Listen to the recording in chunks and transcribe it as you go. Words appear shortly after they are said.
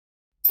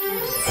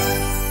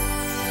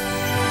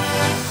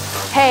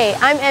Hey,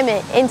 I'm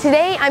Emmett, and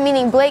today I'm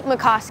meeting Blake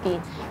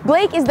Mycoskie.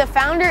 Blake is the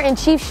founder and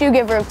chief shoe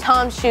giver of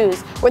TOMS Shoes,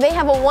 where they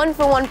have a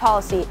one-for-one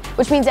policy,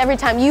 which means every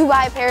time you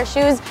buy a pair of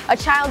shoes, a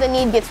child in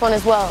need gets one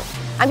as well.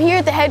 I'm here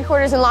at the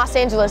headquarters in Los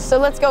Angeles, so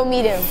let's go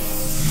meet him.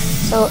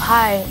 So,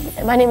 hi,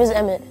 my name is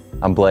Emmett.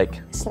 I'm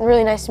Blake. It's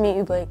really nice to meet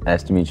you, Blake.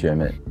 Nice to meet you,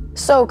 Emmett.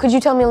 So, could you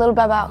tell me a little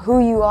bit about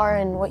who you are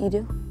and what you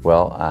do?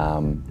 Well,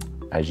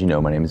 as you know,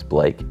 my name is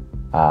Blake.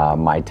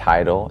 My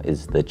title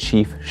is the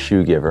Chief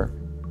Shoe Giver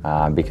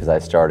because I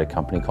started a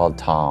company called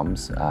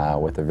TOMS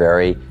with a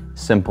very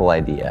simple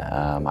idea.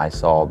 I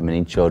saw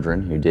many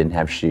children who didn't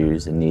have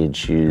shoes and needed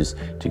shoes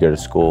to go to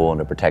school and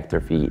to protect their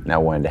feet, and I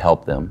wanted to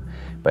help them.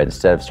 But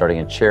instead of starting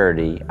a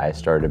charity, I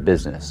started a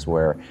business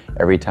where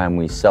every time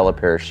we sell a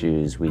pair of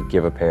shoes, we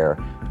give a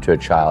pair to a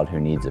child who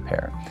needs a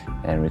pair.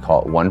 And we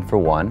call it one for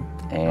one,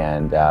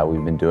 and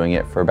we've been doing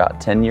it for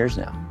about 10 years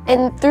now.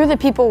 And through the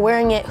people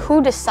wearing it,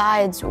 who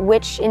decides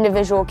which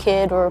individual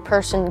kid or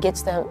person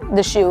gets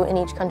the shoe in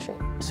each country?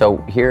 So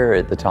here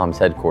at the TOMS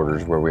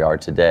headquarters where we are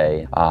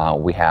today,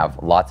 we have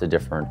lots of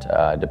different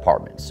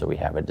departments. So we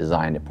have a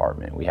design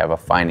department, we have a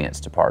finance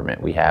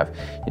department, we have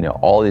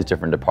all these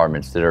different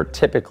departments that are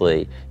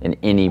typically in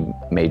any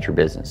major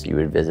business you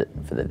would visit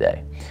for the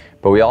day.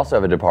 But we also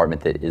have a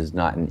department that is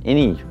not in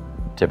any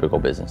typical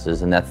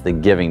businesses, and that's the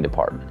giving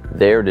department.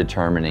 They're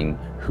determining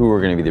who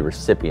are going to be the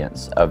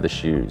recipients of the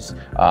shoes,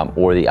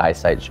 or the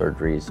eyesight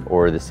surgeries,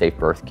 or the safe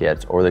birth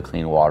kits, or the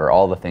clean water,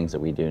 all the things that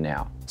we do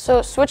now.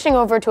 So switching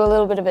over to a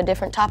little bit of a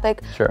different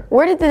topic, Sure.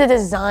 Where did the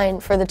design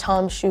for the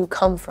TOMS shoe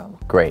come from?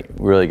 Great,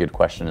 really good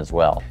question as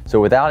well.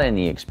 So without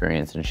any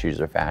experience in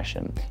shoes or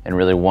fashion, and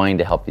really wanting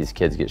to help these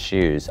kids get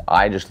shoes,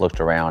 I just looked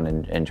around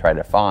and tried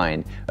to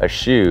find a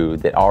shoe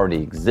that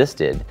already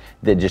existed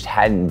that just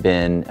hadn't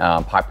been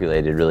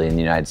populated really in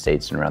the United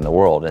States and around the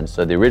world. And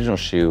so the original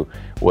shoe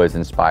was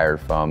inspired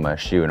from a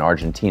shoe in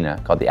Argentina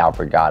called the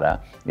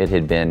Alpargata. It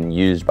had been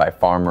used by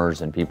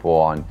farmers and people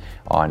on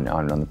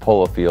the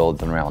polo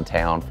fields and around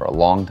town for a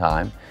long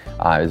time.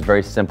 It was a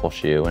very simple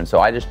shoe, and so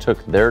I just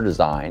took their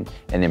design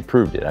and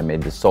improved it. I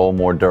made the sole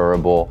more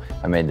durable,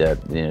 I made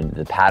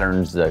the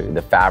patterns,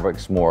 the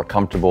fabrics more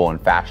comfortable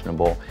and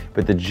fashionable,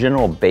 but the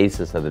general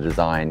basis of the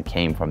design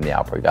came from the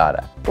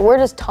Alpargata. Where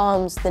does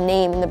TOMS, the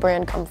name and the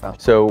brand, come from?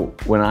 So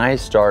when I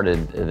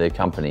started the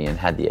company and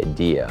had the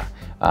idea,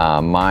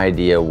 my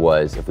idea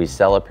was if we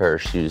sell a pair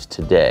of shoes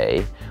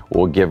today,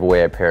 we'll give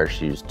away a pair of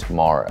shoes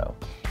tomorrow.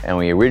 And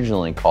we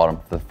originally called them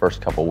for the first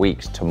couple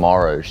weeks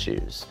Tomorrow's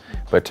Shoes.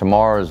 But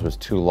Tomorrow's was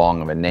too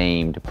long of a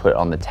name to put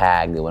on the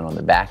tag that went on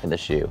the back of the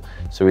shoe.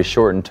 So we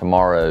shortened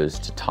Tomorrow's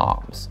to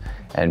TOMS.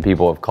 And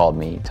people have called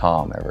me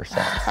Tom ever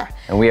since.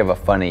 And we have a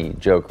funny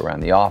joke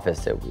around the office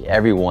that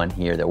everyone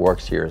here that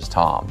works here is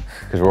Tom,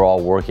 because we're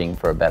all working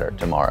for a better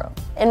tomorrow.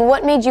 And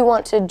what made you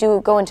want to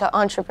go into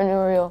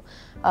entrepreneurial,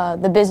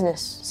 the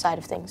business side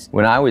of things?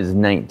 When I was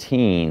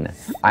 19,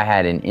 I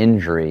had an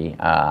injury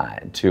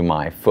to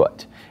my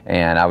foot.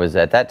 And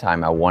at that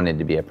time, I wanted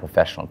to be a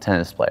professional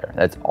tennis player.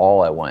 That's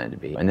all I wanted to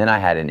be. And then I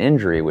had an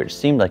injury which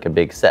seemed like a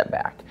big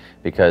setback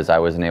because I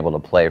wasn't able to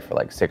play for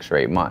like 6 or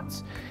 8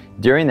 months.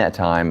 During that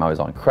time, I was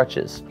on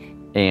crutches.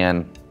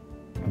 And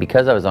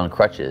because I was on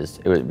crutches,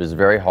 it was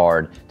very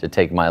hard to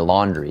take my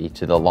laundry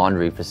to the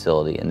laundry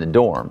facility in the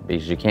dorm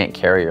because you can't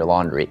carry your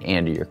laundry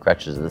and do your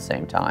crutches at the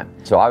same time.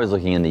 So I was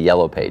looking in the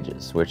yellow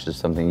pages, which is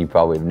something you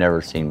probably have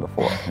never seen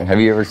before. Have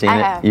you ever seen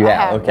it? Have. You I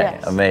have? have, Okay,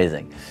 yes.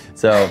 Amazing.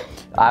 So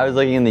I was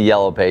looking in the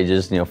yellow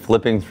pages,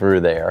 flipping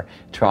through there,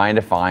 trying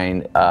to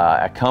find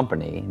a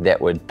company that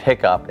would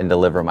pick up and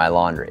deliver my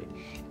laundry.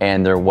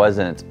 And there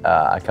wasn't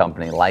a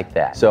company like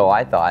that. So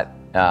I thought,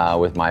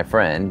 with my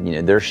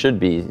friend, there should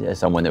be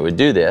someone that would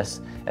do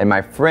this. And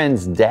my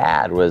friend's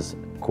dad was,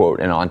 quote,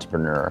 an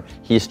entrepreneur.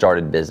 He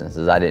started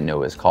businesses. I didn't know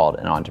it was called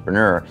an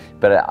entrepreneur,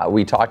 but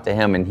we talked to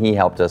him and he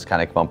helped us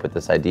kind of come up with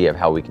this idea of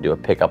how we could do a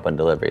pickup and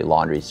delivery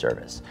laundry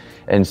service.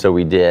 And so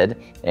we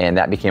did, and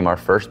that became our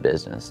first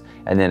business.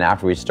 And then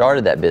after we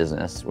started that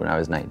business when I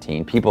was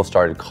 19, people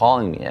started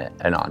calling me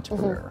an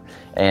entrepreneur.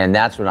 And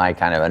that's when I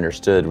kind of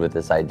understood what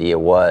this idea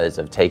was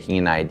of taking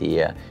an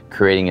idea,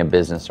 creating a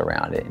business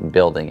around it and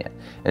building it.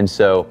 And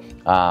so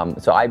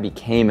I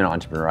became an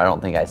entrepreneur. I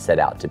don't think I set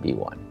out to be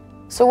one.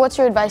 So what's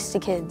your advice to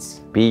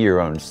kids? Be your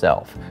own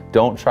self.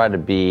 Don't try to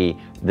be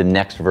the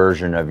next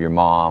version of your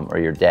mom or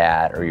your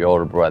dad or your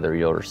older brother or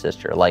your older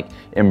sister. Like,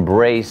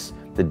 embrace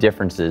the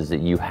differences that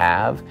you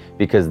have,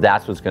 because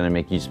that's what's going to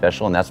make you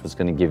special and that's what's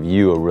going to give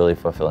you a really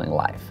fulfilling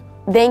life.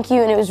 Thank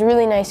you, and it was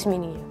really nice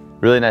meeting you.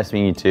 Really nice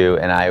meeting you too,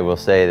 and I will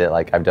say that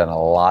I've done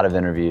a lot of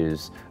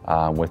interviews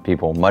with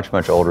people much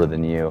older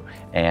than you,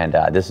 and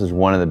this is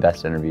one of the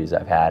best interviews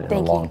I've had in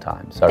a long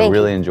time. So I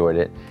really enjoyed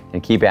it,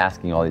 and keep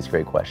asking all these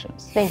great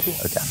questions. Thank you.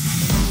 Okay.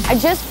 I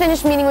just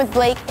finished meeting with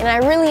Blake, and I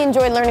really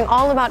enjoyed learning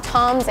all about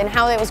TOMS and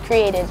how it was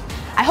created.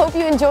 I hope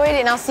you enjoyed,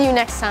 and I'll see you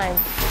next time.